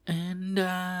And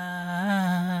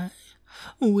I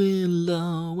will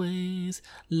always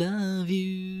love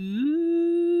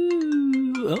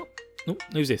you. Oh, no,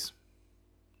 who's this?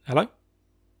 Hello?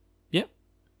 Yeah,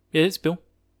 it's Bill.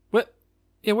 What?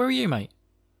 Yeah, where are you, mate?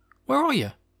 Where are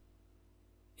you?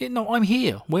 Yeah, no, I'm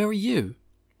here. Where are you?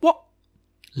 What?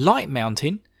 Light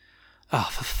Mountain? Oh,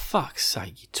 for fuck's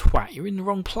sake, you twat. You're in the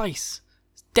wrong place.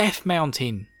 It's Death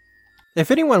Mountain. If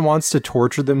anyone wants to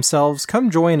torture themselves, come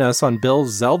join us on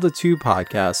Bill's Zelda 2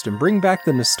 podcast and bring back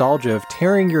the nostalgia of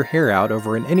tearing your hair out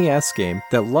over an NES game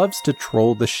that loves to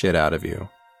troll the shit out of you.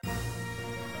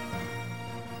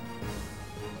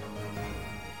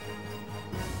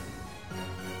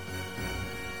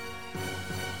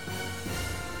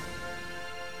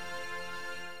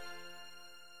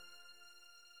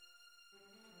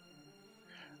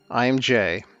 I'm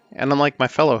Jay, and unlike my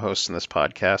fellow hosts in this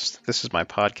podcast, this is my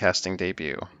podcasting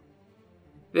debut.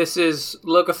 This is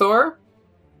Logothor.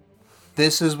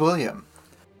 This is William.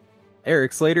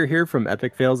 Eric Slater here from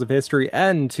Epic Fails of History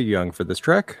and Too Young for this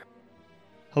Trek.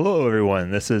 Hello,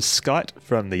 everyone. This is Scott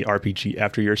from the RPG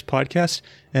After Years podcast,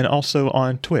 and also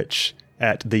on Twitch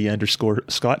at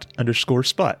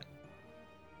 @the_Scott_spot.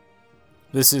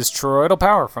 This is Toroidal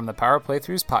Power from the Power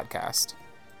Playthroughs podcast.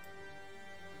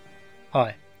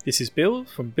 Hi, this is Bill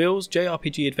from Bill's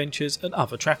JRPG Adventures and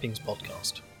Other Trappings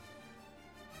podcast.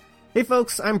 Hey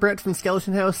folks, I'm Brett from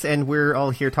Skeleton House, and we're all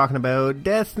here talking about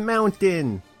Death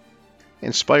Mountain.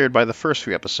 Inspired by the first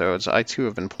few episodes, I too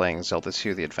have been playing Zelda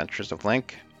 2: The Adventures of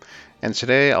Link, and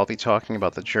today I'll be talking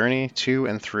about the journey to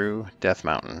and through Death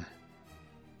Mountain.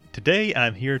 Today,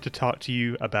 I'm here to talk to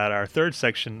you about our third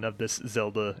section of this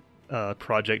Zelda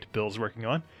project Bill's working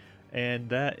on, and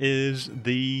that is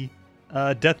the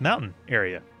Death Mountain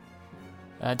area.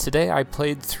 Today I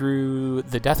played through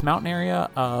the Death Mountain area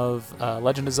of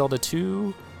Legend of Zelda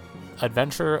 2,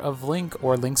 Adventure of Link,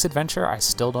 or Link's Adventure. I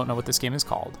still don't know what this game is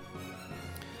called.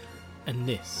 And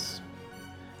this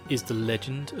is The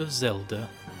Legend of Zelda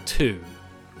 2,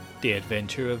 The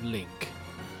Adventure of Link.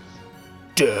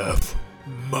 Death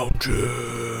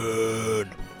Mountain!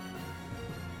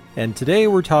 And today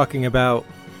we're talking about...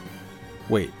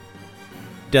 Wait,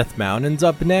 Death Mountain's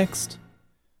up next?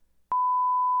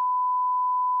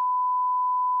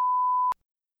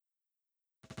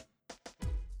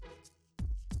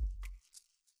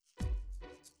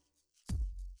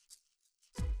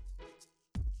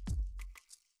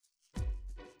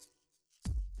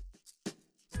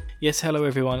 Yes, hello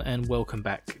everyone, and welcome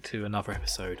back to another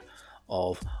episode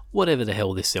of whatever the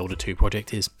hell this Zelda 2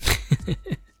 project is.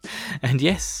 And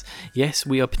yes,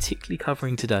 we are particularly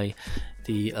covering today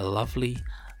the lovely,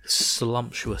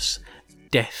 slumptuous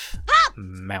Death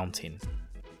Mountain.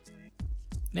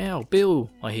 Now,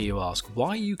 Bill, I hear you ask, why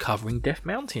are you covering Death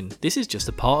Mountain? This is just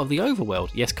a part of the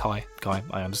overworld. Yes, Kai,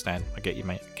 I understand. I get you,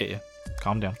 mate. I get you.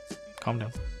 Calm down.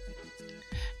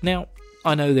 Now,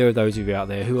 I know there are those of you out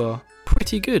there who are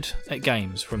pretty good at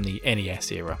games from the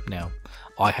NES era. Now,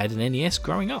 I had an NES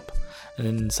growing up, and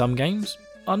in some games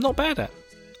I'm not bad at.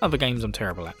 Other games I'm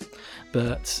terrible at.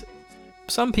 But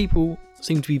some people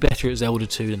seem to be better at Zelda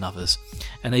 2 than others,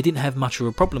 and they didn't have much of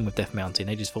a problem with Death Mountain.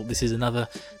 They just thought this is another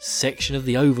section of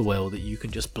the overworld that you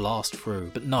can just blast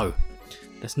through. But no,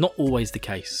 that's not always the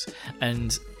case.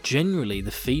 And generally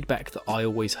the feedback that I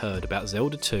always heard about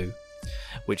Zelda 2,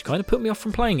 which kind of put me off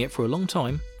from playing it for a long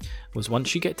time, was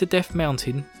once you get to Death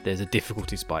Mountain, there's a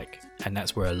difficulty spike, and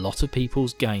that's where a lot of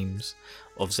people's games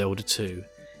of Zelda 2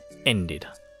 ended.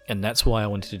 And that's why I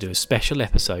wanted to do a special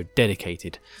episode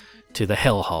dedicated to the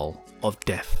hellhole of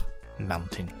Death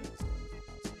Mountain.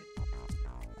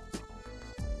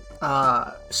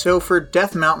 So for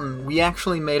Death Mountain, we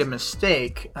actually made a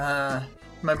mistake.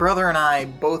 My brother and I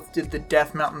both did the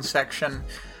Death Mountain section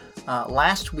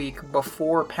last week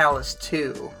before Palace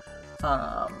 2.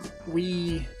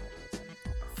 We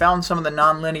found some of the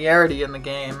non-linearity in the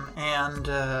game and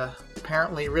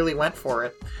apparently really went for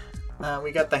it.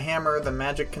 We got the hammer, the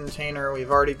magic container, we've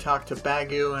already talked to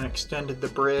Bagu and extended the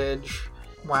bridge.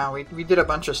 Wow, we did a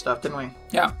bunch of stuff, didn't we?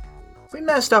 Yeah. We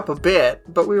messed up a bit,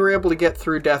 but we were able to get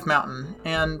through Death Mountain,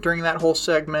 and during that whole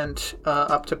segment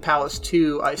up to Palace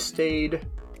 2, I stayed,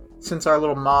 since our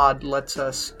little mod lets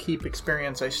us keep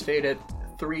experience, I stayed at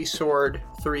 3 sword,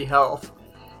 3 health,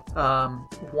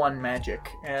 1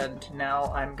 magic, and now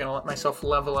I'm going to let myself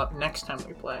level up next time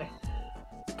we play.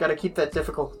 Gotta keep that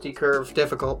difficulty curve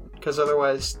difficult, because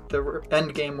otherwise the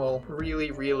end game will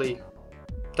really, really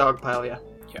dogpile you.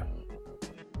 Yeah.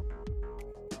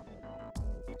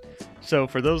 So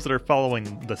for those that are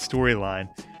following the storyline,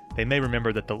 they may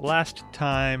remember that the last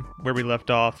time where we left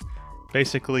off,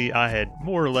 Basically, I had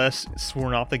more or less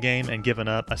sworn off the game and given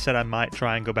up. I said I might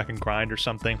try and go back and grind or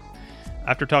something.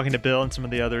 After talking to Bill and some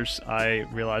of the others, I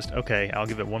realized, okay, I'll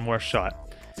give it one more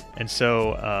shot. And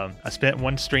so I spent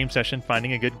one stream session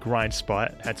finding a good grind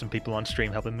spot, had some people on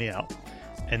stream helping me out.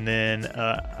 And then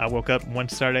I woke up one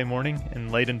Saturday morning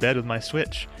and laid in bed with my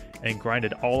Switch and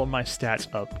grinded all of my stats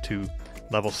up to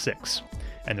level 6.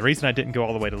 And the reason I didn't go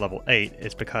all the way to level 8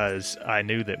 is because I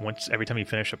knew that every time you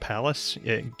finish a palace,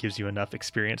 it gives you enough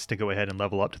experience to go ahead and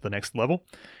level up to the next level.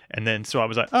 And then so I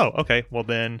was like, oh, okay, well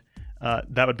then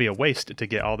that would be a waste to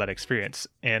get all that experience.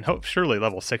 And surely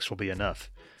level 6 will be enough.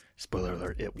 Spoiler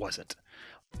alert, it wasn't.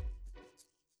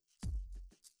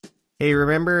 Hey,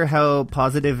 remember how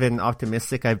positive and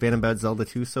optimistic I've been about Zelda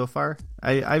 2 so far?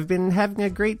 I've been having a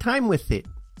great time with it.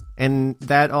 And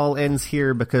that all ends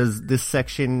here because this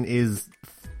section is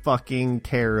fucking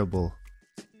terrible.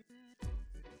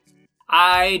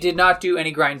 I did not do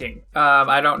any grinding.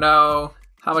 I don't know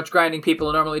how much grinding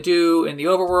people normally do in the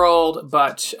overworld,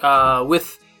 but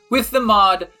with the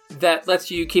mod that lets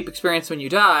you keep experience when you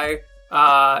die,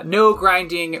 no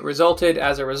grinding resulted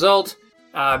as a result,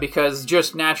 because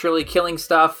just naturally killing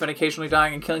stuff and occasionally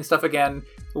dying and killing stuff again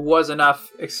was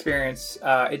enough experience.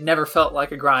 It never felt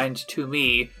like a grind to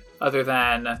me, other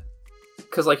than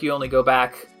because like you only go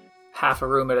back half a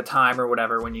room at a time or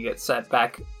whatever when you get set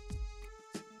back.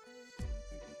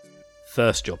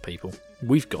 First job, people.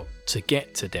 We've got to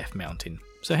get to Death Mountain.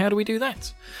 So how do we do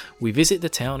that? We visit the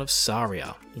town of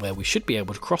Saria, where we should be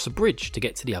able to cross a bridge to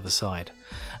get to the other side.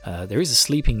 There is a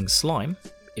sleeping slime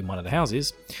in one of the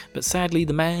houses, but sadly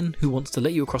the man who wants to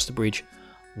let you across the bridge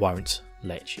won't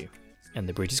let you. And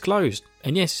the bridge is closed.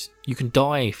 And yes, you can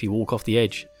die if you walk off the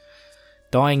edge.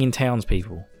 Dying in towns,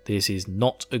 people. This is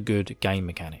not a good game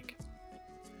mechanic.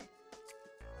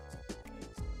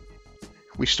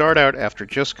 We start out after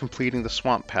just completing the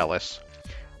Swamp Palace,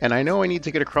 and I know I need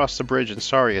to get across the bridge in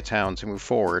Saria Town to move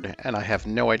forward, and I have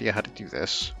no idea how to do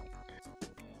this.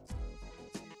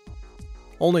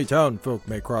 Only town folk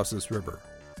may cross this river.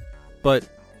 But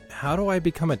how do I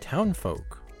become a town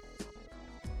folk?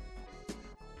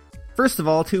 First of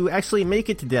all, to actually make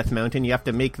it to Death Mountain, you have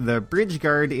to make the bridge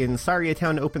guard in Saria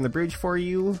Town open the bridge for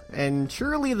you, and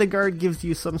surely the guard gives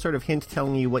you some sort of hint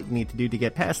telling you what you need to do to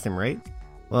get past him, right?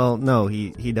 Well, no,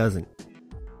 he doesn't.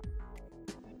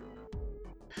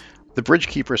 The bridge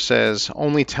keeper says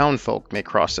only town folk may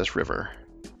cross this river.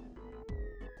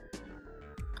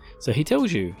 So he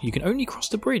tells you can only cross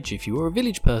the bridge if you are a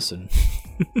village person.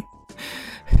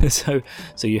 So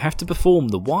you have to perform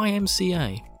the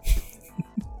YMCA.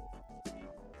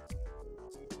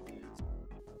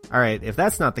 Alright, if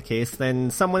that's not the case,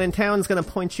 then someone in town's gonna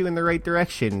point you in the right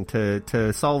direction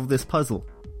to solve this puzzle.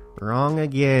 Wrong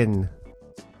again.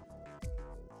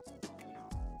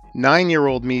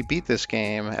 9-year-old me beat this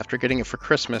game after getting it for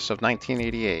Christmas of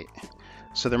 1988,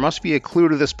 so there must be a clue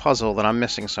to this puzzle that I'm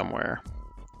missing somewhere.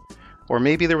 Or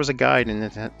maybe there was a guide in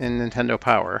Nintendo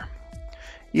Power.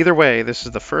 Either way, this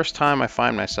is the first time I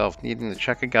find myself needing to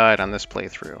check a guide on this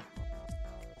playthrough.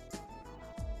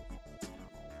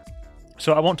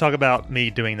 So I won't talk about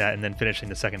me doing that and then finishing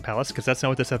the second palace, because that's not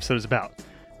what this episode is about.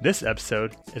 This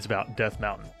episode is about Death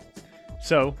Mountain.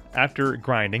 So, after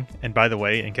grinding, and by the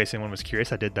way, in case anyone was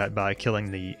curious, I did that by killing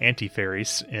the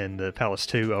anti-fairies in the Palace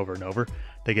 2 over and over.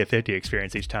 They get 50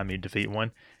 experience each time you defeat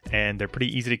one, and they're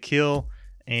pretty easy to kill,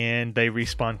 and they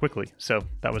respawn quickly. So,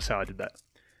 that was how I did that.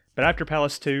 But after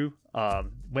Palace 2,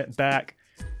 went back,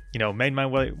 made my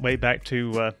way back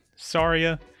to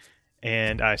Saria,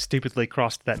 and I stupidly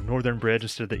crossed that northern bridge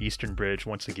instead of the eastern bridge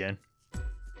once again.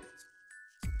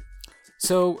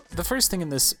 So the first thing in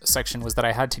this section was that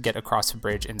I had to get across a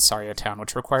bridge in Saria Town,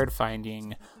 which required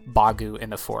finding Bagu in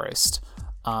the forest.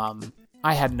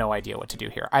 I had no idea what to do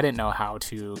here. I didn't know how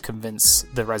to convince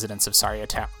the residents of Saria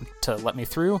Town to let me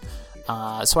through.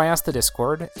 So I asked the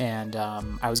Discord, and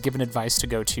I was given advice to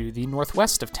go to the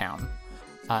northwest of town,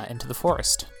 into the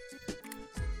forest,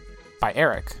 by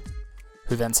Eric,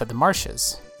 who then said the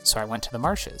marshes. So I went to the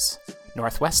marshes,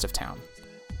 northwest of town.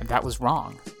 And that was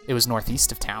wrong. It was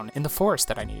northeast of town, in the forest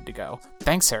that I needed to go.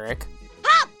 Thanks, Eric.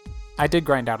 I did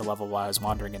grind out a level while I was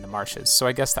wandering in the marshes, so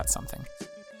I guess that's something.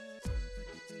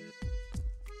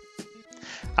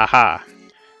 Aha!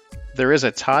 There is a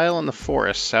tile in the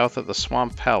forest south of the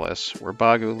Swamp Palace where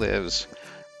Bagu lives,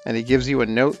 and he gives you a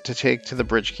note to take to the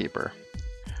bridge keeper.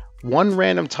 One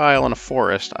random tile in a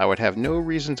forest I would have no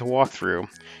reason to walk through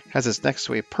has its next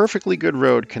to a perfectly good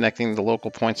road connecting the local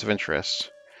points of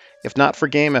interest. If not for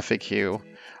Game FAQ,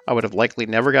 I would have likely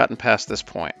never gotten past this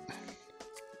point.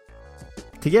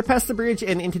 To get past the bridge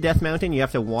and into Death Mountain, you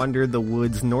have to wander the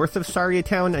woods north of Saria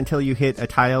Town until you hit a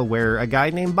tile where a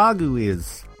guy named Bagu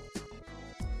is.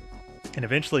 And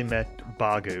eventually met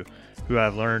Bagu, who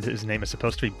I've learned his name is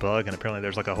supposed to be Bug, and apparently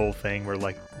there's like a whole thing where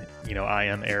like, I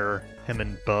am error, him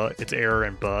and Bug, it's error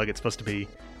and Bug. It's supposed to be,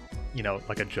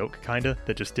 like a joke kinda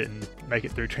that just didn't make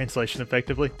it through translation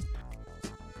effectively.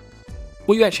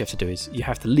 What you actually have to do is you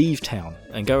have to leave town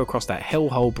and go across that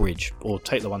hellhole bridge, or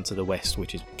take the one to the west,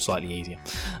 which is slightly easier.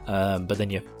 But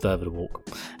then you have further to walk,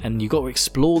 and you've got to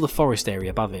explore the forest area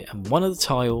above it. And one of the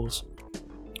tiles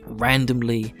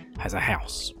randomly has a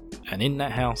house, and in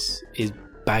that house is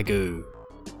Bagu.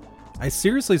 I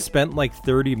seriously spent like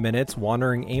 30 minutes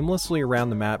wandering aimlessly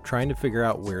around the map trying to figure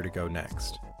out where to go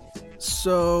next.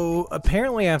 So,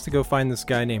 apparently I have to go find this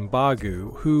guy named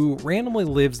Bagu, who randomly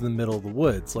lives in the middle of the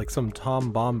woods, like some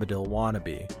Tom Bombadil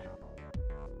wannabe.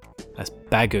 That's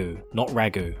Bagu, not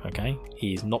Ragu, okay?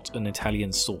 He is not an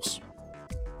Italian sauce.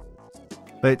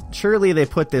 But surely they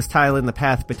put this tile in the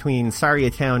path between Saria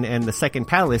Town and the second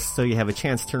palace so you have a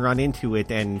chance to run into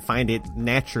it and find it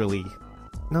naturally.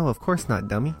 No, of course not,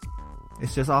 dummy.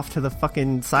 It's just off to the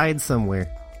fucking side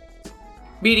somewhere.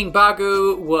 Meeting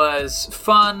Bagu was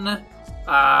fun.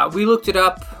 We looked it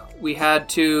up. We had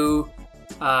to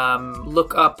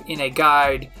look up in a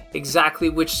guide exactly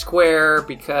which square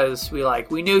because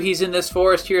we knew he's in this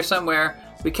forest here somewhere.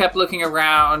 We kept looking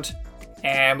around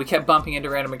and we kept bumping into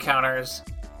random encounters.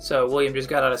 So William just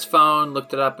got out his phone,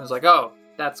 looked it up, and was like, oh,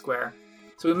 that square.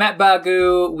 So we met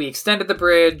Bagu. We extended the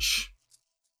bridge.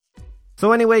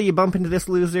 So anyway, you bump into this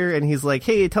loser, and he's like,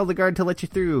 hey, tell the guard to let you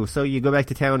through. So you go back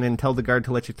to town and tell the guard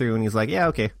to let you through, and he's like, yeah,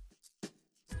 okay.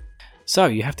 So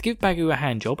you have to give Bagu a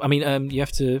hand job. You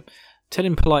have to tell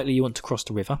him politely you want to cross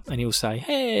the river, and he'll say,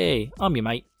 hey, I'm your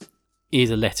mate.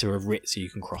 Here's a letter of writ so you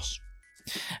can cross.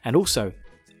 And also,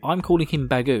 I'm calling him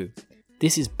Bagu.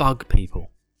 This is Bug,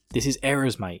 people. This is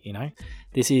Error's mate,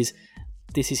 This is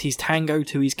his tango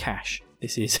to his cash.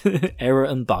 This is Error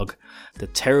and Bug, the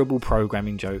terrible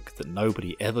programming joke that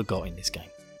nobody ever got in this game.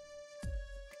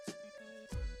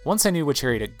 Once I knew which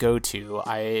area to go to,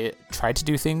 I tried to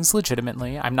do things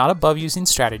legitimately. I'm not above using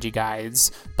strategy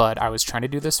guides, but I was trying to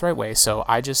do this the right way, so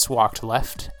I just walked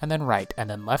left and then right, and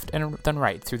then left and then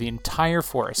right through the entire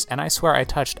forest, and I swear I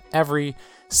touched every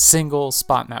single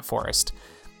spot in that forest,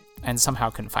 and somehow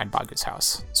couldn't find Bagu's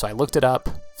house. So I looked it up,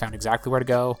 found exactly where to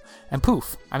go, and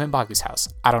poof, I'm in Bagu's house.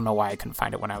 I don't know why I couldn't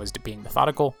find it when I was being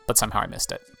methodical, but somehow I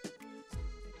missed it.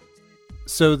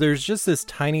 So there's just this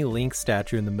tiny Link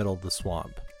statue in the middle of the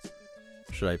swamp.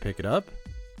 Should I pick it up?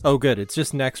 Oh good, it's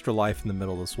just an extra life in the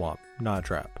middle of the swamp, not a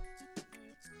trap.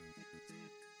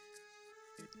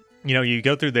 You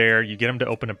go through there, you get them to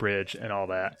open a bridge and all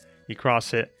that. You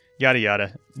cross it, yada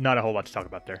yada. Not a whole lot to talk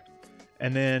about there.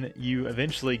 And then you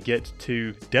eventually get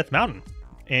to Death Mountain.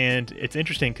 And it's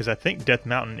interesting because I think Death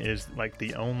Mountain is like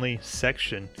the only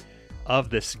section of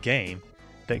this game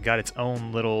that got its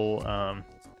own little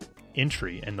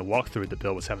entry in the walkthrough that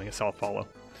Bill was having us all follow.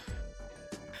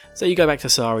 So you go back to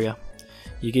Saria,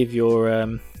 you give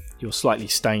your slightly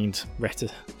stained writ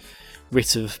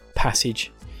of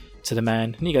passage to the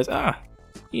man, and he goes,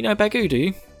 you know Bagu, do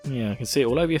you? Yeah, I can see it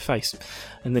all over your face.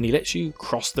 And then he lets you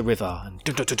cross the river, and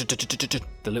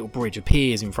the little bridge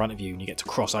appears in front of you, and you get to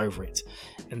cross over it.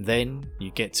 And then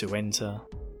you get to enter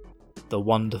the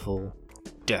wonderful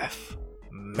Death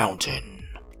Mountain.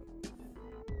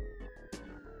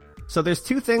 So there's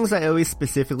two things I always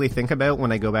specifically think about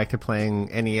when I go back to playing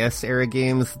NES-era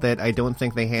games that I don't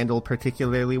think they handle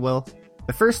particularly well.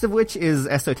 The first of which is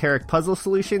esoteric puzzle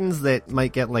solutions that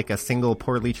might get like a single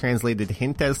poorly translated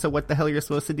hint as to what the hell you're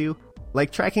supposed to do.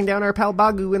 Like tracking down our pal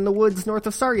Bagu in the woods north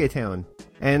of Saria Town.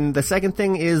 And the second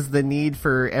thing is the need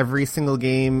for every single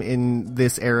game in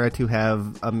this era to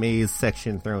have a maze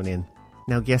section thrown in.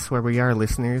 Now guess where we are,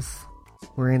 listeners?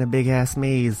 We're in a big-ass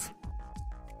maze.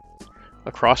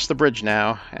 Across the bridge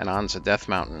now, and on to Death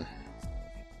Mountain.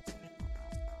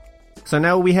 So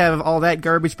now we have all that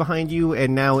garbage behind you,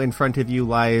 and now in front of you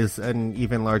lies an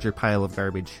even larger pile of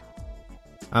garbage.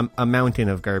 A mountain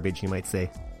of garbage, you might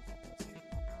say.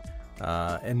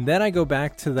 And then I go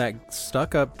back to that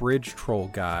stuck-up bridge troll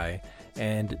guy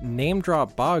and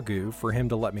name-drop Bagu for him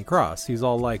to let me cross. He's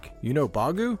all like, you know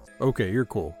Bagu? Okay, you're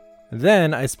cool.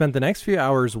 Then I spent the next few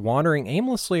hours wandering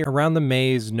aimlessly around the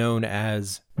maze known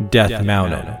as Death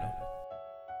Mountain.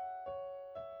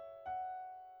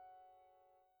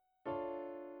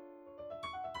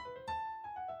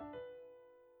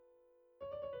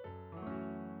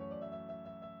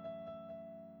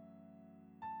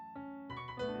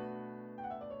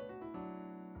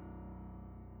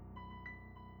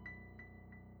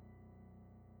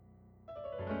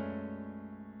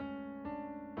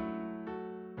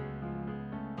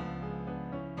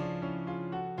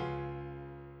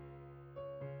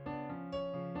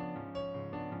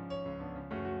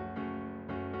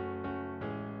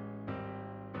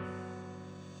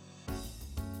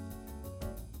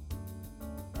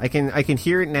 I can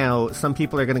hear it now. Some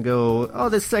people are gonna go, "Oh,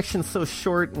 this section's so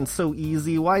short and so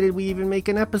easy. Why did we even make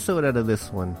an episode out of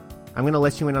this one?" I'm gonna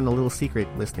let you in on a little secret,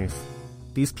 listeners.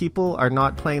 These people are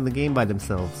not playing the game by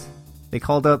themselves. They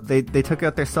called up, they took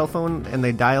out their cell phone and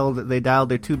they dialed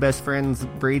their two best friends,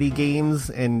 Brady Games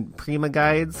and Prima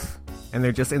Guides, and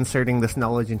they're just inserting this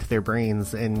knowledge into their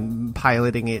brains and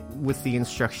piloting it with the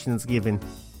instructions given.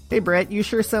 Hey Brett, you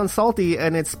sure sound salty,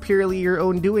 and it's purely your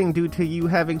own doing due to you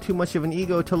having too much of an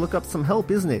ego to look up some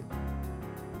help, isn't it?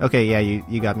 Okay, yeah,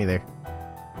 you got me there.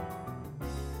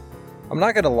 I'm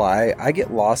not gonna lie, I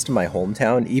get lost in my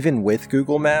hometown even with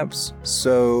Google Maps,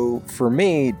 so for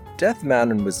me, Death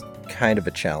Mountain was kind of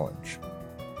a challenge.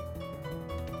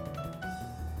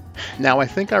 Now, I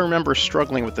think I remember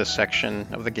struggling with this section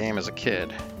of the game as a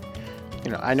kid.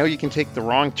 I know you can take the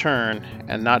wrong turn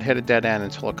and not hit a dead end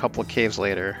until a couple of caves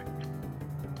later.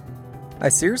 I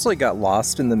seriously got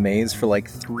lost in the maze for like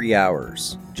 3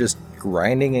 hours, just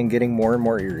grinding and getting more and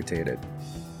more irritated.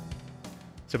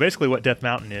 So basically what Death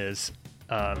Mountain is,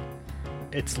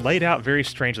 it's laid out very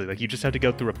strangely. Like, you just have to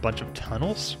go through a bunch of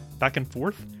tunnels back and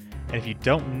forth, and if you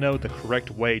don't know the correct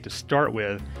way to start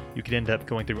with, you could end up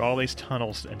going through all these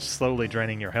tunnels and slowly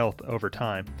draining your health over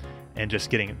time and just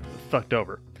getting fucked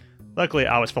over. Luckily,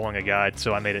 I was following a guide,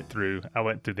 so I made it through. I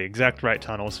went through the exact right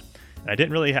tunnels, and I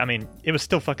didn't really, it was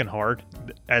still fucking hard,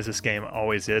 as this game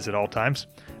always is at all times,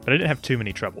 but I didn't have too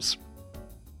many troubles.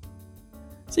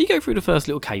 So you go through the first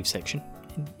little cave section.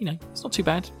 And, it's not too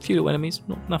bad. A few little enemies,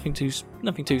 nothing too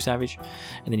savage.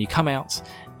 And then you come out,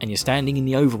 and you're standing in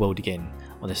the overworld again,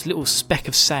 on this little speck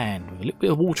of sand with a little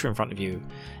bit of water in front of you.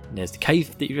 And there's the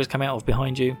cave that you just come out of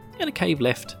behind you, and a cave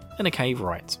left, and a cave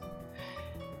right.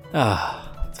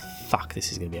 Fuck,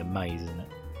 this is going to be a maze, isn't it?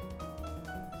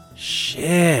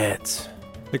 Shit.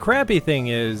 The crappy thing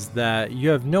is that you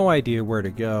have no idea where to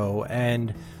go,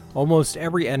 and almost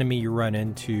every enemy you run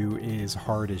into is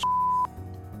hard as shit.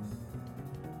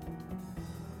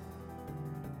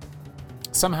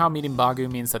 Somehow meeting Bagu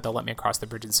means that they'll let me across the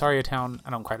bridge in Saria Town. I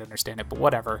don't quite understand it, but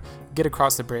whatever. Get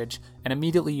across the bridge, and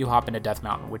immediately you hop into Death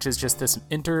Mountain, which is just this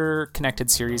interconnected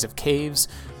series of caves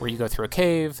where you go through a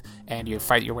cave and you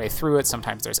fight your way through it.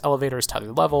 Sometimes there's elevators to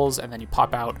other levels, and then you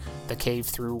pop out the cave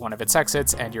through one of its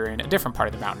exits, and you're in a different part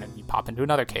of the mountain, and you pop into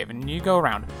another cave, and you go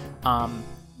around.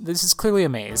 This is clearly a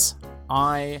maze.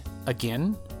 I,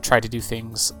 again, try to do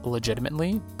things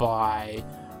legitimately by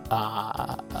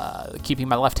keeping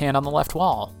my left hand on the left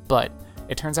wall, but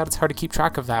it turns out it's hard to keep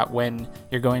track of that when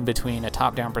you're going between a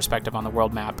top-down perspective on the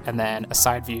world map and then a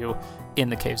side view in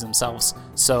the caves themselves.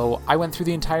 So I went through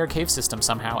the entire cave system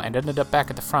somehow and ended up back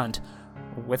at the front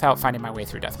without finding my way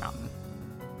through Death Mountain.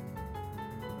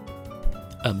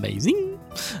 Amazing.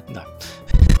 No.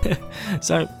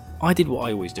 So I did what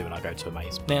I always do when I go to a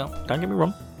maze. Now, don't get me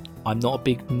wrong, I'm not a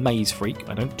big maze freak.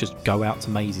 I don't just go out to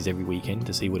mazes every weekend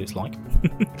to see what it's like.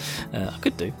 I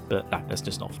could do, but no, that's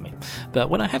just not for me.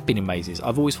 But when I have been in mazes,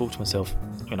 I've always thought to myself,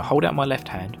 I'm going to hold out my left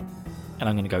hand and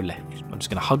I'm going to go left. I'm just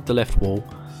going to hug the left wall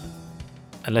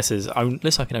unless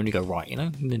I can only go right,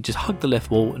 and then just hug the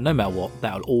left wall, and no matter what,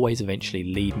 that will always eventually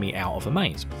lead me out of a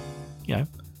maze.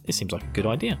 It seems like a good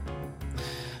idea.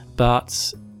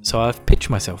 But so I've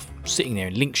pictured myself sitting there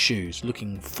in Link's shoes,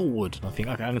 looking forward, and I think,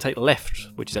 okay, I'm going to take the left,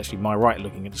 which is actually my right,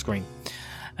 looking at the screen.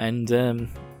 And,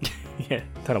 yeah,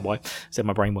 don't know why, said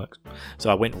my brain works. So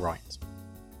I went right.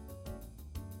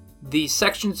 The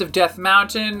sections of Death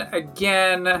Mountain,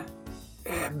 again,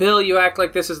 Bill, you act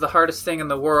like this is the hardest thing in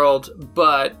the world,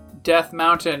 but Death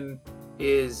Mountain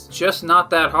is just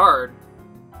not that hard.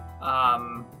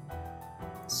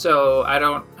 So I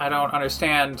don't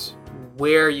understand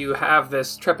where you have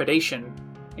this trepidation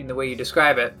in the way you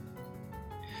describe it.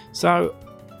 So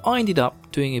I ended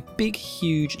up doing a big,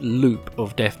 huge loop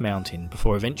of Death Mountain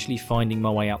before eventually finding my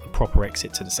way out the proper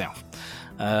exit to the south.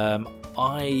 There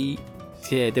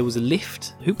was a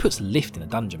lift. Who puts a lift in a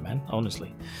dungeon, man?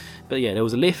 Honestly. But yeah, there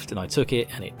was a lift, and I took it,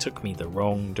 and it took me the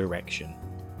wrong direction.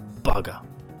 Bugger.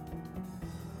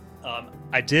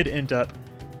 I did end up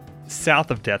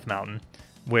south of Death Mountain,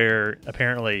 where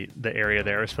apparently the area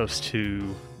there is supposed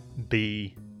to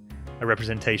be a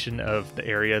representation of the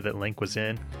area that Link was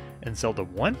in Zelda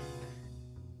 1.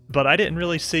 But I didn't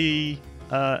really see...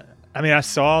 I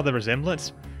saw the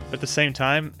resemblance, but at the same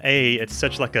time, it's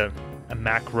such like a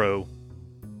macro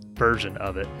version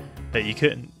of it that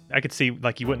I could see,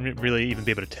 like, you wouldn't really even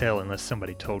be able to tell unless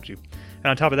somebody told you. And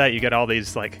on top of that, you got all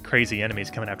these, like, crazy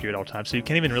enemies coming after you at all times, so you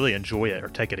can't even really enjoy it or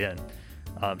take it in.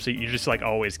 So you're just like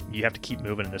always, you have to keep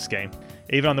moving in this game.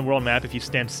 Even on the world map, if you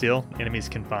stand still, enemies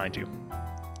can find you.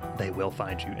 They will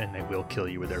find you, and they will kill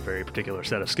you with their very particular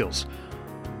set of skills.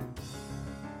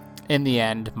 in the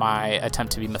end, my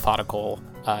attempt to be methodical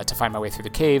to find my way through the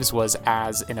caves was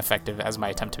as ineffective as my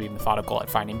attempt to be methodical at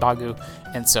finding Bagu,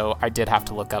 and so I did have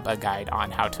to look up a guide on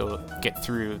how to get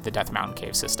through the Death Mountain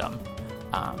cave system.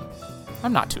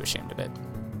 I'm not too ashamed of it.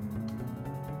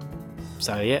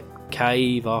 So yeah,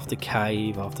 cave after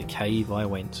cave after cave I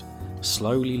went,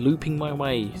 slowly looping my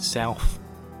way south,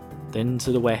 then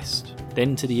to the west,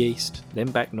 then to the east,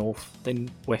 then back north, then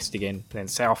west again, then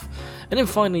south, and then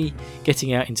finally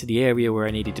getting out into the area where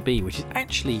I needed to be, which is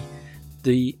actually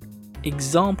the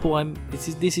example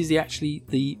this is actually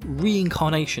the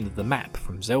reincarnation of the map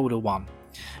from Zelda 1.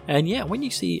 And yeah, when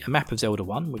you see a map of Zelda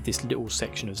 1 with this little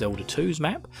section of Zelda 2's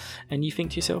map, and you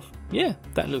think to yourself, yeah,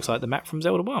 that looks like the map from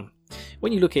Zelda 1.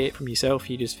 When you look at it from yourself,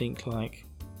 you just think like,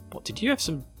 what, did you have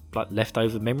some like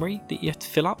leftover memory that you have to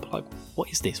fill up? Like, what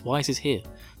is this? Why is this here?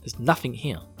 There's nothing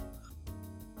here.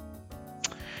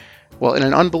 Well, in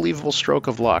an unbelievable stroke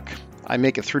of luck, I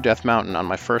make it through Death Mountain on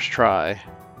my first try,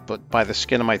 but by the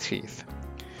skin of my teeth.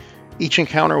 Each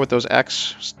encounter with those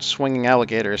axe-swinging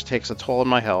alligators takes a toll on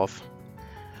my health.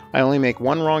 I only make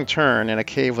one wrong turn in a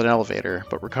cave with an elevator,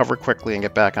 but recover quickly and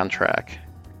get back on track.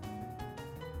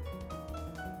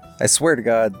 I swear to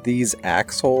God, these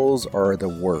axe holes are the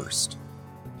worst.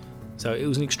 So it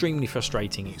was an extremely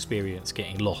frustrating experience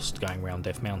getting lost going around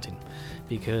Death Mountain,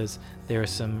 because there are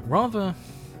some rather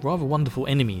wonderful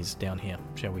enemies down here,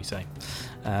 shall we say.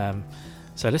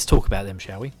 So let's talk about them,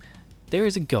 shall we? There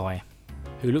is a guy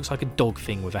who looks like a dog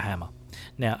thing with a hammer.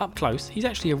 Now, up close, he's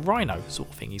actually a rhino sort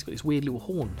of thing. He's got this weird little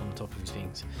horn on the top of his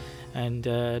things. And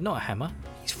not a hammer,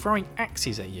 he's throwing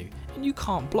axes at you. And you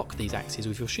can't block these axes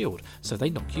with your shield, so they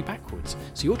knock you backwards.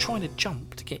 So you're trying to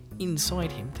jump to get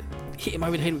inside him, to hit him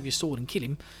over the head with your sword and kill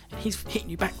him. And he's hitting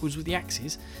you backwards with the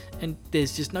axes. And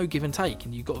there's just no give and take,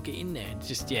 and you've got to get in there. And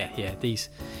just,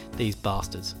 these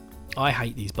bastards. I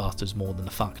hate these bastards more than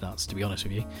the fuck nuts, to be honest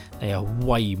with you. They are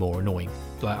way more annoying.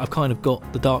 Like, I've kind of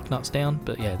got the dark nuts down,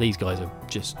 but yeah, these guys are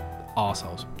just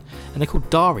arseholes. And they're called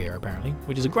Daria, apparently,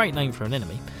 which is a great name for an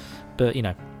enemy. But, you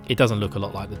know, it doesn't look a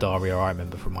lot like the Daria I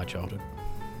remember from my childhood.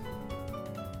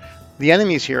 The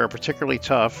enemies here are particularly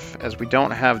tough, as we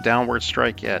don't have downward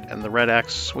strike yet, and the red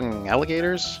axe swinging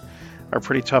alligators are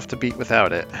pretty tough to beat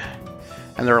without it.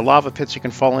 And there are lava pits you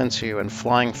can fall into, and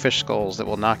flying fish skulls that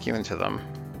will knock you into them.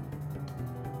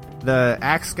 The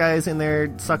axe guys in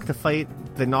there suck to fight.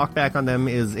 The knockback on them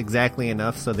is exactly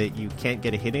enough so that you can't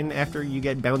get a hit in after you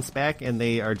get bounced back, and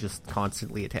they are just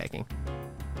constantly attacking.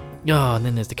 Oh, and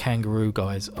then there's the kangaroo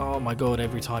guys. Oh my god,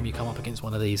 every time you come up against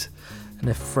one of these and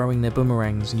they're throwing their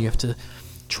boomerangs and you have to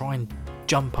try and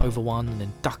jump over one and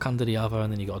then duck under the other,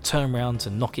 and then you got to turn around to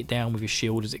knock it down with your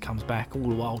shield as it comes back, all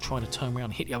the while trying to turn around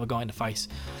and hit the other guy in the face.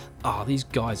 These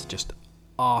guys are just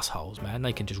arseholes, man.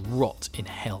 They can just rot in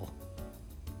hell.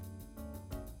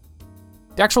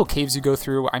 The actual caves you go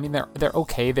through, I mean, they're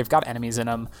okay. They've got enemies in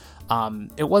them.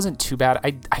 It wasn't too bad.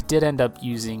 I did end up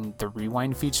using the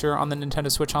rewind feature on the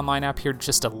Nintendo Switch Online app here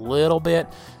just a little bit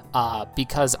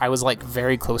because I was like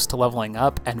very close to leveling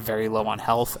up and very low on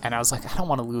health, and I was like, I don't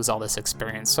want to lose all this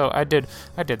experience. So I did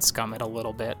scum it a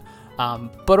little bit.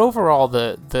 But overall,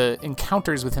 the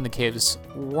encounters within the caves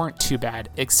weren't too bad,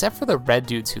 except for the red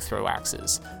dudes who throw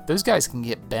axes. Those guys can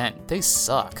get bent. They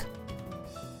suck.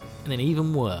 And then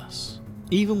even worse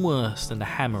than the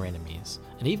hammer enemies,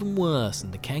 and even worse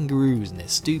than the kangaroos and their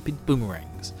stupid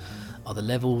boomerangs, are the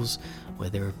levels where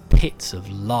there are pits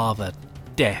of lava,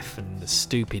 death, and the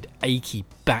stupid achy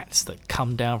bats that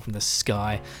come down from the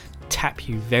sky, tap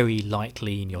you very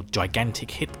lightly in your gigantic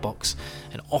hitbox,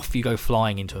 and off you go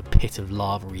flying into a pit of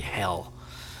lavery hell.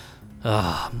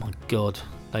 Ah, my god,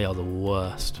 they are the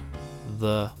worst.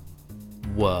 The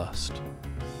worst.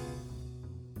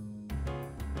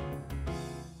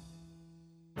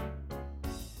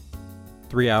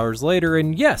 3 hours later,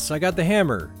 and yes, I got the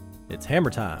hammer. It's hammer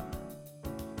time.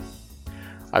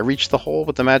 I reach the hole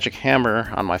with the magic hammer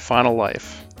on my final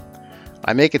life.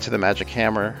 I make it to the magic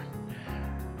hammer,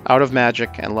 out of magic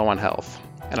and low on health,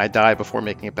 and I die before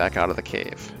making it back out of the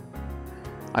cave.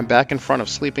 I'm back in front of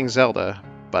Sleeping Zelda,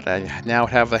 but I now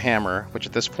have the hammer, which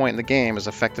at this point in the game is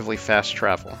effectively fast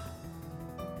travel.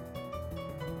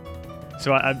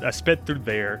 So I sped through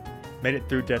there, made it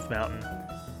through Death Mountain,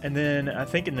 and then I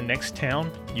think in the next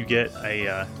town you get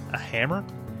a hammer.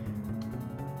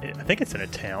 I think it's in a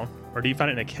town, or do you find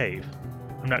it in a cave?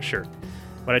 I'm not sure.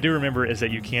 What I do remember is that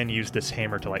you can use this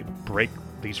hammer to like break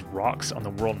these rocks on the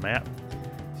world map.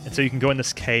 And so you can go in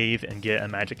this cave and get a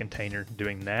magic container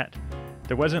doing that.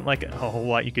 There wasn't like a whole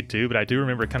lot you could do, but I do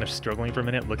remember kind of struggling for a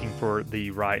minute looking for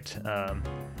the right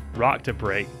rock to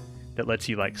break that lets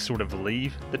you like sort of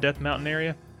leave the Death Mountain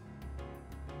area.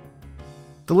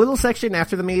 The little section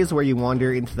after the maze where you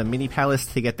wander into the mini palace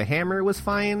to get the hammer was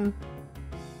fine.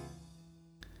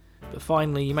 But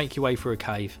finally, you make your way through a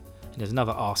cave, and there's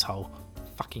another arsehole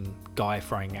fucking guy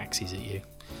throwing axes at you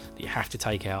that you have to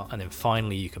take out, and then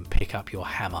finally you can pick up your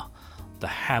hammer. The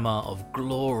hammer of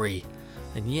glory.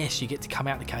 And yes, you get to come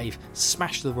out the cave,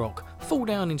 smash the rock, fall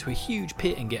down into a huge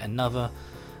pit, and get another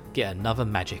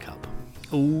magic up.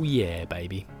 Oh yeah,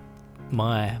 baby.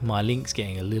 My Link's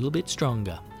getting a little bit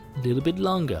stronger, a little bit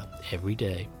longer every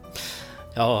day.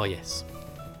 Oh yes.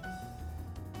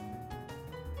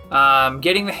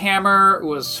 Getting the hammer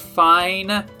was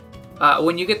fine.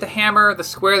 When you get the hammer, the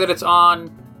square that it's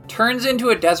on turns into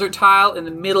a desert tile in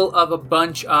the middle of a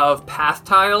bunch of path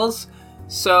tiles.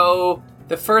 So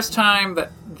the first time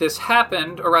that this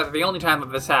happened, or rather the only time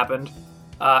that this happened,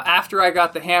 after I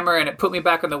got the hammer and it put me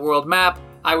back on the world map,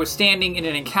 I was standing in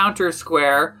an encounter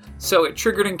square, so it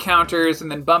triggered encounters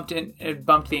and then bumped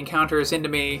the encounters into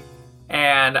me,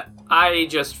 and I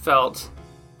just felt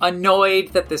annoyed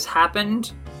that this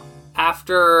happened.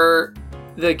 After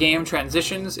the game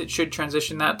transitions, it should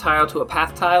transition that tile to a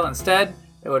path tile instead.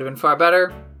 It would have been far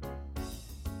better.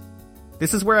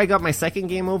 This is where I got my second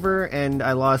game over, and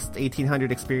I lost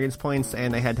 1,800 experience points,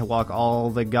 and I had to walk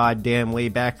all the goddamn way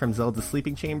back from Zelda's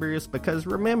Sleeping Chambers, because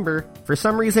remember, for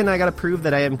some reason I gotta prove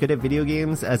that I am good at video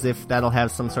games, as if that'll have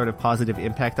some sort of positive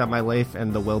impact on my life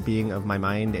and the well-being of my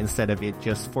mind, instead of it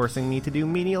just forcing me to do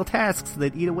menial tasks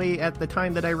that eat away at the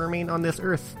time that I remain on this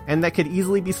earth, and that could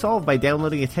easily be solved by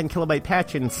downloading a 10 kilobyte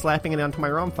patch and slapping it onto my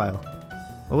ROM file.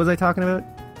 What was I talking about?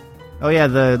 Oh yeah,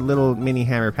 the little mini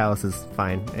hammer palace is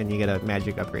fine, and you get a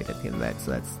magic upgrade at the end of that,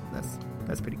 so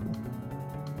that's pretty cool.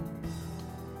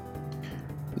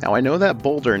 Now I know that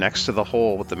boulder next to the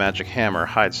hole with the magic hammer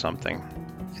hides something.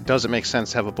 It doesn't make sense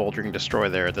to have a boulder you can destroy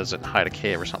there. It doesn't hide a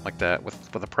cave or something like that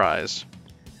with a prize.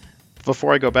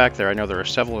 Before I go back there, I know there are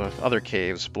several other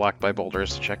caves blocked by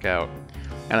boulders to check out,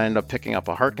 and I end up picking up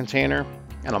a heart container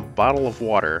and a bottle of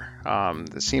water.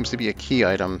 That seems to be a key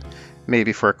item,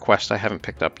 maybe for a quest I haven't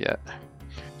picked up yet.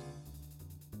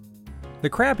 The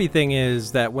crappy thing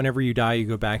is that whenever you die, you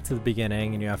go back to the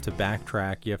beginning and you have to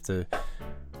backtrack. You have to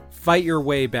fight your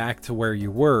way back to where you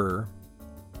were.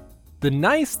 The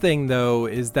nice thing, though,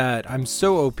 is that I'm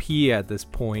so OP at this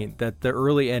point that the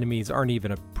early enemies aren't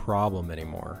even a problem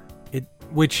anymore.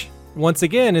 Which, once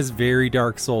again, is very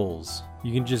Dark Souls.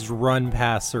 You can just run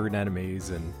past certain enemies,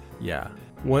 and yeah,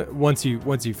 once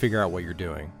you figure out what you're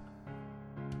doing.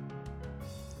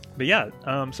 But yeah,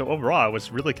 so overall, I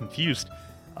was really confused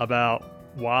about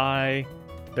why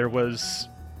there was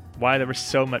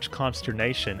so much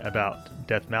consternation about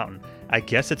Death Mountain. I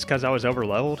guess it's because I was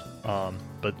overleveled,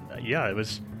 but yeah, it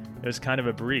was kind of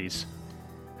a breeze.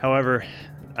 However,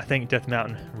 I think Death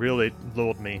Mountain really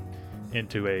lulled me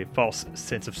into a false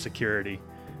sense of security,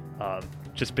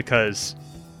 just because,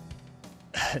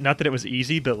 not that it was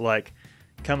easy, but like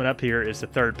coming up here is the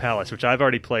third palace, which I've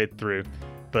already played through.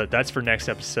 But that's for next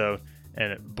episode,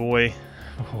 and boy,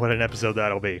 what an episode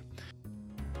that'll be.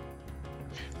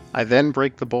 I then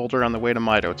break the boulder on the way to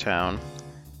Mido Town,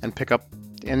 and I pick up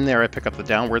the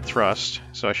downward thrust,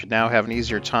 so I should now have an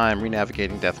easier time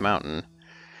re-navigating Death Mountain.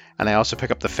 And I also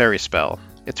pick up the fairy spell.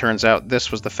 It turns out this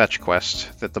was the fetch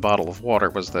quest that the bottle of water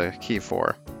was the key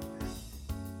for.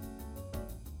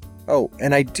 Oh,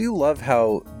 and I do love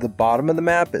how the bottom of the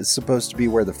map is supposed to be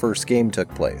where the first game took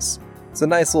place. It's a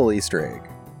nice little Easter egg.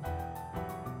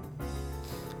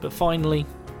 But finally,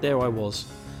 there I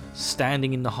was,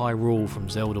 standing in the Hyrule from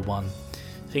Zelda 1,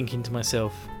 thinking to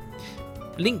myself,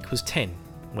 Link was 10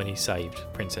 when he saved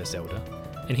Princess Zelda,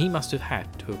 and he must have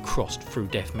had to have crossed through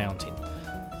Death Mountain.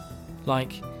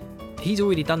 Like, he's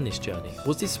already done this journey.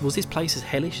 Was this place as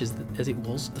hellish as it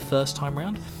was the first time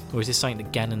round? Or is this something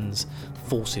that Ganon's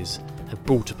forces have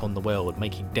brought upon the world,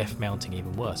 making Death Mountain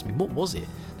even worse? I mean, what was it?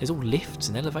 There's all lifts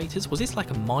and elevators. Was this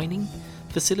like a mining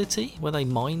facility where they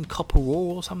mined copper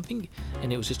ore or something,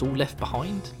 and it was just all left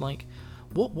behind? Like,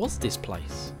 what was this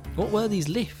place? What were these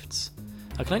lifts?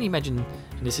 I can only imagine,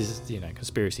 and this is,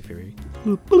 conspiracy theory,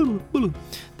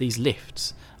 these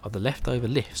lifts are the leftover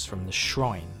lifts from the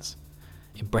shrines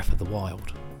in Breath of the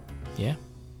Wild. Yeah?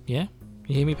 You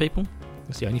hear me, people?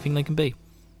 It's the only thing they can be.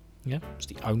 Yeah? It's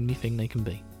the only thing they can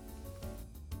be.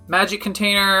 Magic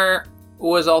Container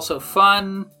was also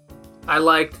fun. I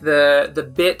liked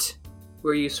the bit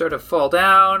where you sort of fall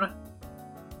down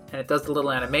and it does the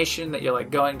little animation that you're like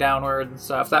going downward and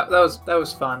stuff. That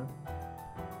was fun.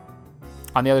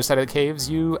 On the other side of the caves,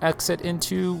 you exit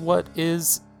into what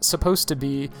is supposed to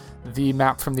be the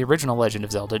map from the original Legend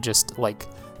of Zelda, just like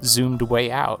zoomed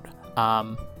way out.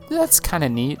 That's kind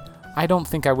of neat. I don't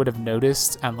think I would have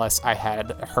noticed unless I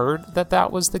had heard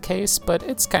that was the case, but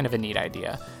it's kind of a neat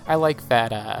idea. I like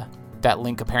that that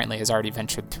Link apparently has already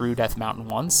ventured through Death Mountain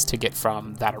once to get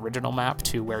from that original map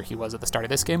to where he was at the start of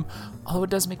this game, although it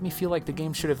does make me feel like the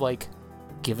game should have,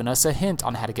 given us a hint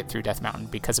on how to get through Death Mountain,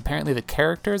 because apparently the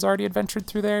character has already adventured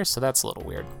through there, so that's a little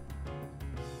weird.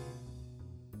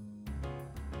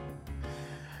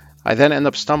 I then end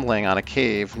up stumbling on a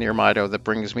cave near Mido that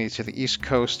brings me to the east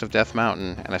coast of Death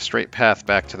Mountain and a straight path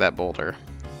back to that boulder.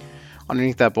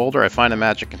 Underneath that boulder, I find a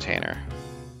magic container.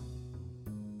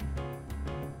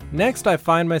 Next, I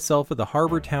find myself at the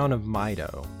harbor town of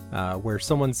Mido, where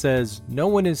someone says, "No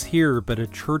one is here, but a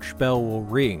church bell will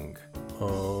ring."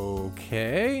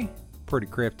 Okay, pretty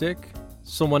cryptic.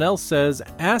 Someone else says,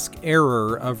 "Ask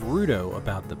Error of Rudo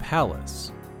about the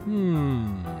palace."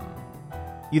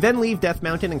 You then leave Death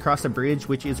Mountain and cross a bridge,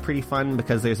 which is pretty fun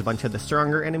because there's a bunch of the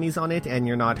stronger enemies on it, and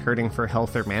you're not hurting for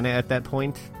health or mana at that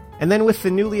point. And then with the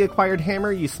newly acquired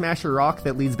hammer, you smash a rock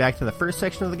that leads back to the first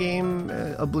section of the game.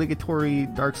 Obligatory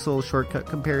Dark Souls shortcut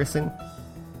comparison.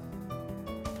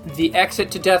 The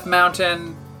exit to Death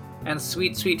Mountain and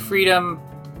Sweet Sweet Freedom.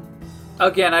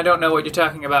 Again, I don't know what you're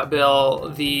talking about,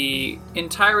 Bill. The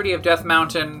entirety of Death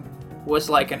Mountain was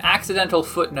like an accidental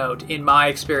footnote in my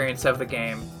experience of the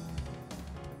game.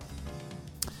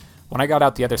 When I got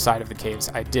out the other side of the caves,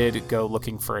 I did go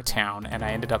looking for a town, and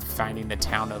I ended up finding the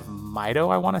town of Mido,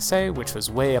 I want to say, which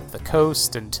was way up the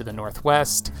coast and to the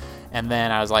northwest. And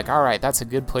then I was like, all right, that's a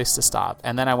good place to stop.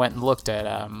 And then I went and looked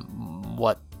at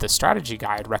what the strategy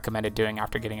guide recommended doing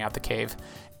after getting out the cave.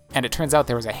 And it turns out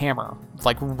there was a hammer,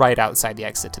 right outside the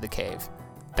exit to the cave,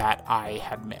 that I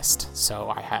had missed. So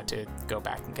I had to go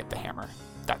back and get the hammer.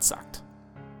 That sucked.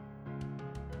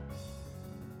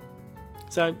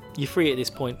 So you're free at this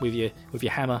point with your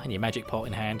hammer and your magic pot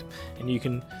in hand, and you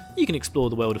can explore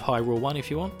the world of Hyrule 1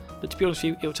 if you want. But to be honest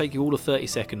with you, it'll take you all of 30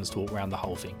 seconds to walk around the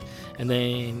whole thing, and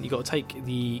then you got to take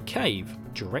the cave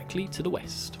directly to the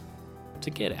west to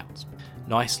get out.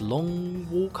 Nice long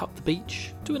walk up the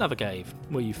beach to another cave,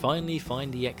 where you finally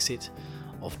find the exit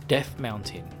of Death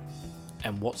Mountain.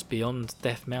 And what's beyond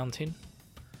Death Mountain?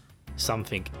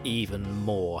 Something even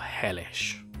more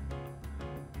hellish.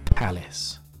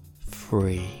 Palace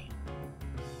 3.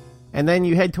 And then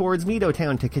you head towards Mido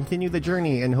Town to continue the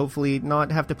journey and hopefully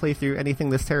not have to play through anything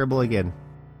this terrible again.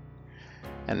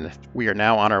 And we are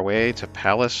now on our way to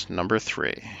Palace number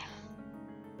 3.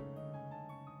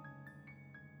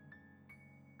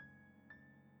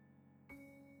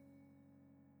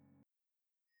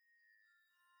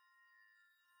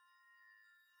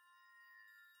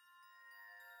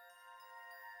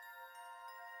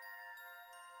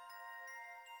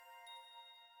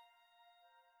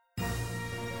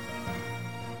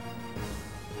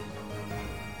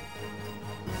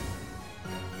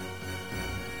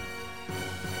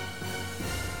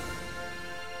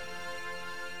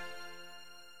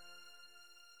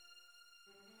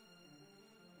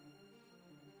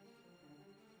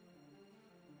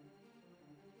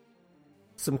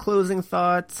 Some closing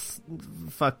thoughts.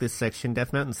 Fuck this section.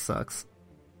 Death Mountain sucks.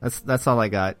 That's all I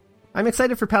got. I'm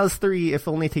excited for Palace 3, if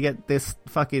only to get this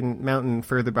fucking mountain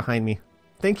further behind me.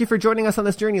 Thank you for joining us on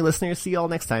this journey, listeners. See y'all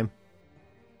next time.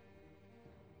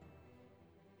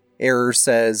 Error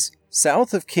says,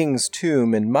 south of King's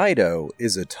Tomb in Mido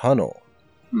is a tunnel.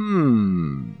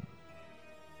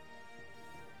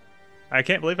 I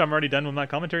can't believe I'm already done with my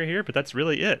commentary here, but that's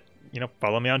really it.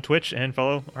 Follow me on Twitch and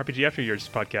follow RPG After Years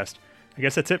podcast. I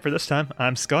guess that's it for this time.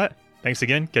 I'm Scott. Thanks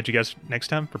again. Catch you guys next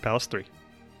time for Palace 3.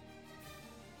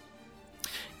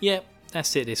 Yeah,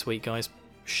 that's it this week, guys.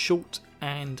 Short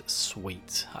and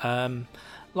sweet.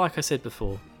 Like I said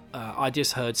before, I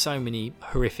just heard so many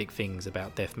horrific things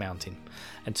about Death Mountain.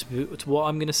 And to what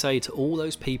I'm going to say to all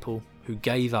those people who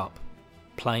gave up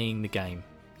playing the game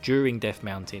during Death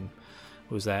Mountain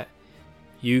was that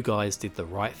you guys did the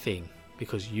right thing,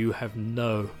 because you have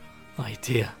no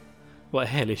idea what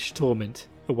hellish torment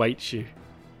awaits you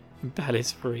in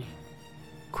Palace 3.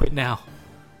 Quit now.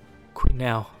 Quit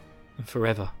now and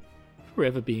forever.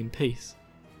 Forever be in peace.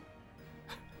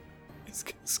 It's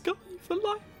gonna scar you for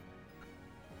life.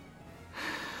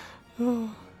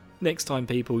 Oh. Next time,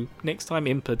 people, next time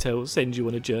Impa sends you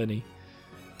on a journey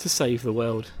to save the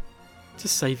world,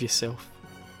 just save yourself.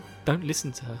 Don't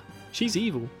listen to her. She's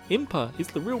evil. Impa is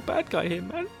the real bad guy here,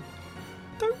 man.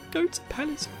 Don't go to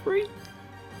Palace 3.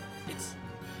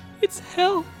 It's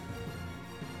hell.